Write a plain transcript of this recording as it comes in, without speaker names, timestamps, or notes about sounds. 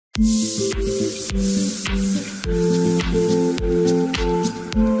Hello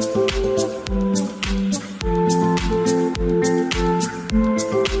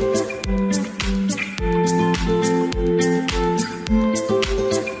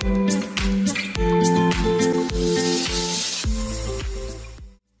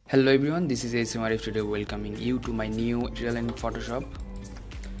everyone, this is ASM Arif today welcoming you to my new tutorial in Photoshop.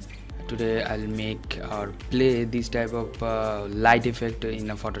 Today I'll make or play this type of light effect in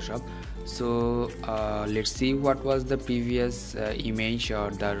a Photoshop. So let's see what was the previous image or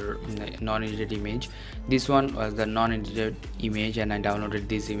the non-edited image. This one was the non-edited image and I downloaded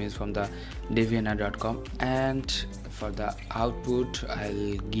this image from the deviantart.com, and for the output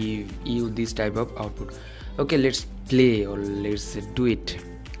I'll give you this type of output. Okay, let's play or let's do it.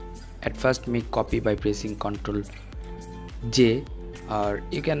 At first make copy by pressing Ctrl J, or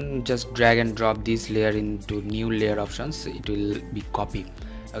you can just drag and drop this layer into new layer options, it will be copy.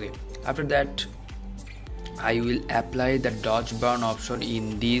 Okay, after that I will apply the dodge burn option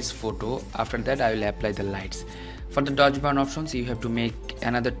in this photo. After that I will apply the lights. For the dodge burn options you have to make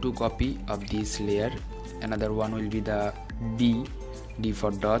another 2 copy of this layer. Another one will be the D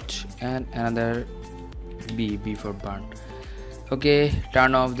for dodge, and another B for burn. Okay,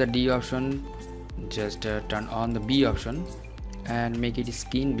 turn off the D option, just turn on the B option and make it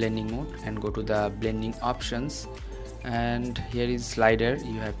skin blending mode, and go to the blending options, and here is slider.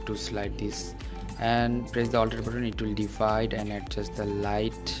 You have to slide this and press the Alt button. It will divide and adjust the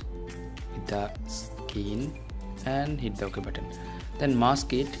light with the skin and hit the OK button. Then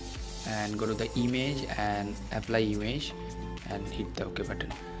mask it and go to the image and apply image and hit the OK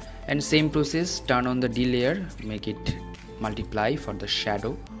button. And same process, turn on the D layer, make it multiply for the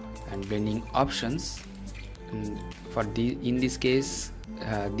shadow and blending options. And for the in this case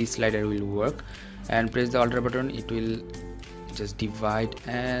this slider will work, and press the Alt button. It will just divide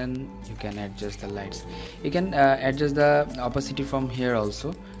and you can adjust the lights. You can adjust the opacity from here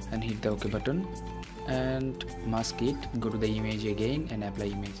also and hit the OK button and mask it. Go to the image again and apply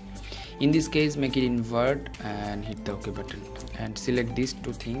image. In this case make it invert and hit the OK button, and select these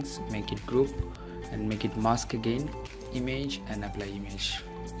 2 things, make it group and make it mask again, image and apply image,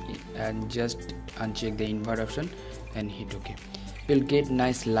 and just uncheck the invert option and hit OK. You'll get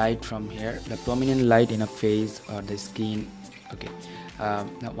nice light from here, the prominent light in a face or the skin. Okay,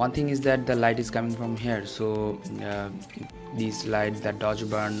 now one thing is that the light is coming from here, so this light, the dodge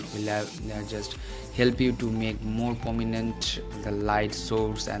burn, will have just help you to make more prominent the light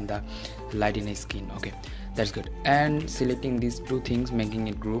source and the light in a skin. Okay, that's good. And selecting these 2 things, making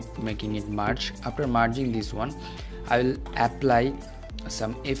it group, making it merge. After merging this one I will apply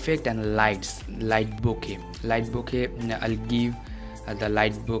some effect and lights, light bokeh. I'll give the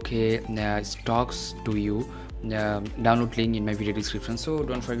light bokeh stocks to you, download link in my video description, so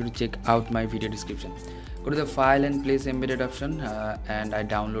don't forget to check out my video description. Go to the file and place embedded option, and I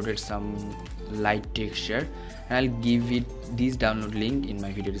downloaded some light texture, and I'll give it this download link in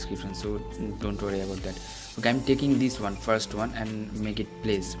my video description, so don't worry about that. Okay, I'm taking this one, first one, and make it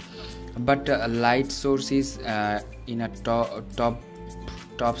place, but light source is in a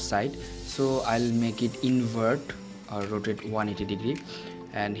top side, so I'll make it invert or rotate 180 degree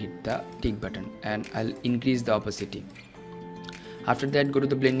and hit the tick button, and I'll increase the opacity. After that go to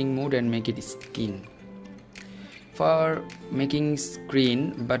the blending mode and make it skin. For making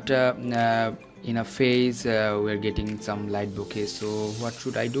screen, but in a face we're getting some light bokeh, so what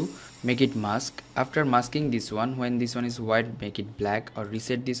should I do? Make it mask. After masking this one, when this one is white, make it black, or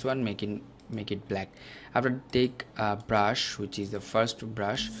reset this one, make it black. After take a brush, which is the first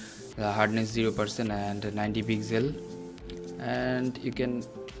brush, the hardness 0% and 90 pixel, and you can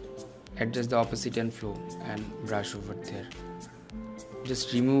adjust the opacity and flow and brush over there.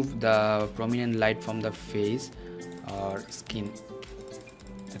 Just remove the prominent light from the face or skin.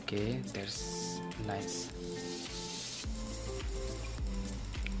 Okay, that's nice,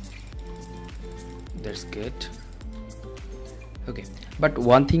 that's good. Okay, but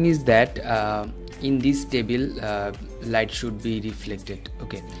one thing is that in this table light should be reflected.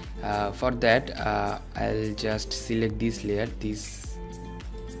 Okay, for that I'll just select this layer, this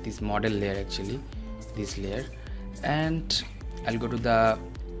model layer, actually this layer, and I'll go to the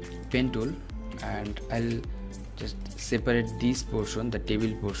pen tool and I'll just separate this portion, the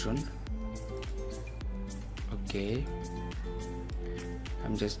table portion. Okay,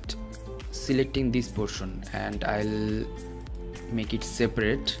 I'm just selecting this portion and I'll make it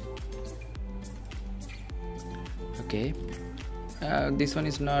separate. Okay, this one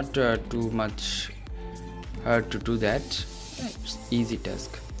is not too much hard to do that, it's easy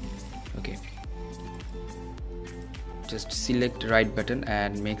task. Okay, just select right button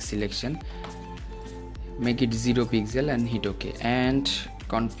and make selection, make it 0 pixel and hit OK, and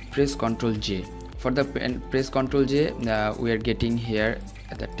press Ctrl J. For the press Ctrl J, we are getting here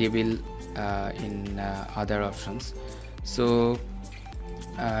the table in other options. So,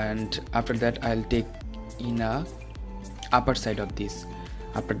 and after that I'll take in a upper side of this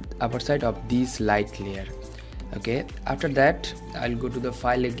light layer. Okay, after that I'll go to the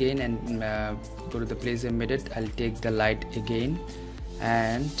file again and go to the place embedded. I'll take the light again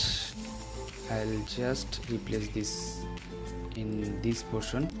and I'll just replace this in this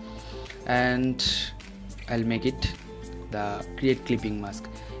portion, and I'll make it the create clipping mask.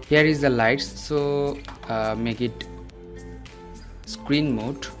 Here is the lights, so make it screen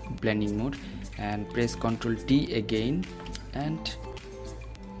mode, blending mode, and press Ctrl T again, and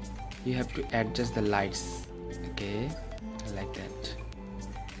you have to adjust the lights, okay, like that,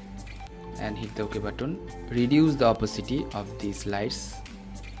 and hit the OK button. Reduce the opacity of these lights,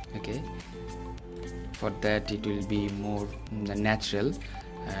 okay, for that it will be more natural,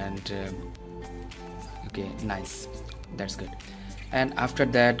 and okay, nice, that's good. And after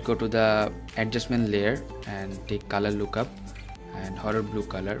that, go to the adjustment layer and take color lookup and horror blue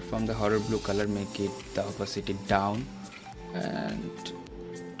color. From the horror blue color, make it the opacity down, and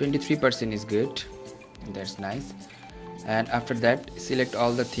 23% is good, that's nice. And after that, select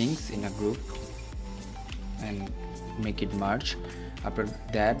all the things in a group and make it merge. After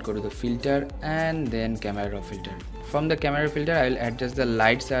that, go to the filter and then camera raw filter. From the camera filter, I will adjust the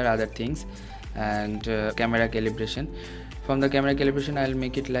lights or other things, and camera calibration. From the camera calibration, I will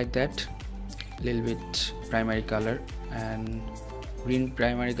make it like that, little bit primary color and green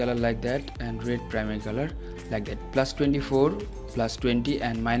primary color like that, and red primary color like that, plus 24, plus 20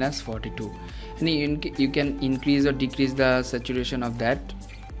 and minus 42. And you can increase or decrease the saturation of that,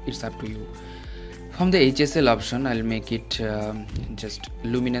 it's up to you. From the HSL option, I'll make it just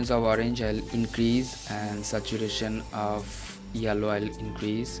luminance of orange I'll increase, and saturation of yellow I'll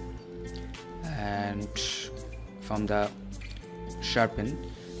increase. And from the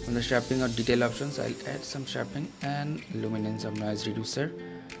sharpen, from the sharpening or detail options, I'll add some sharpening and luminance of noise reducer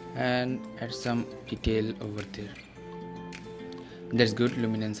and add some detail over there. That's good.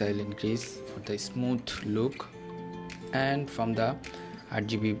 Luminance I'll increase for the smooth look. And from the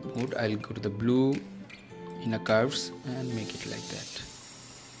RGB mode, I'll go to the blue inner curves and make it like that,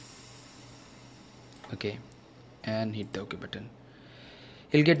 okay, and hit the OK button.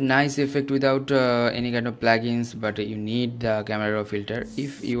 You'll get nice effect without any kind of plugins, but you need the camera raw filter.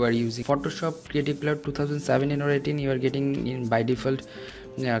 If you are using Photoshop Creative Cloud 2017 or 18, you are getting in by default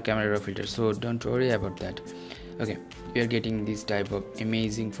camera raw filter, so don't worry about that. Okay, we are getting this type of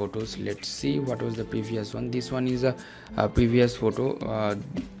amazing photos. Let's see what was the previous one. This one is a previous photo,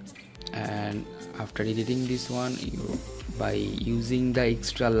 and after editing this one, by using the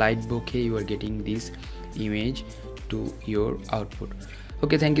extra light bokeh, you are getting this image to your output.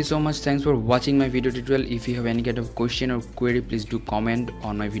 Okay, thank you so much. Thanks for watching my video tutorial. If you have any kind of question or query, please do comment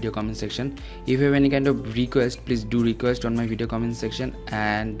on my video comment section. If you have any kind of request, please do request on my video comment section,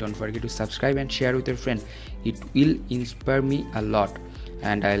 and don't forget to subscribe and share with your friend. It will inspire me a lot,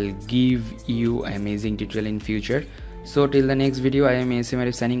 and I'll give you amazing tutorial in future. So till the next video, I am ASM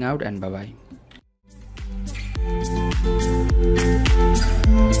Arif signing out, and bye bye.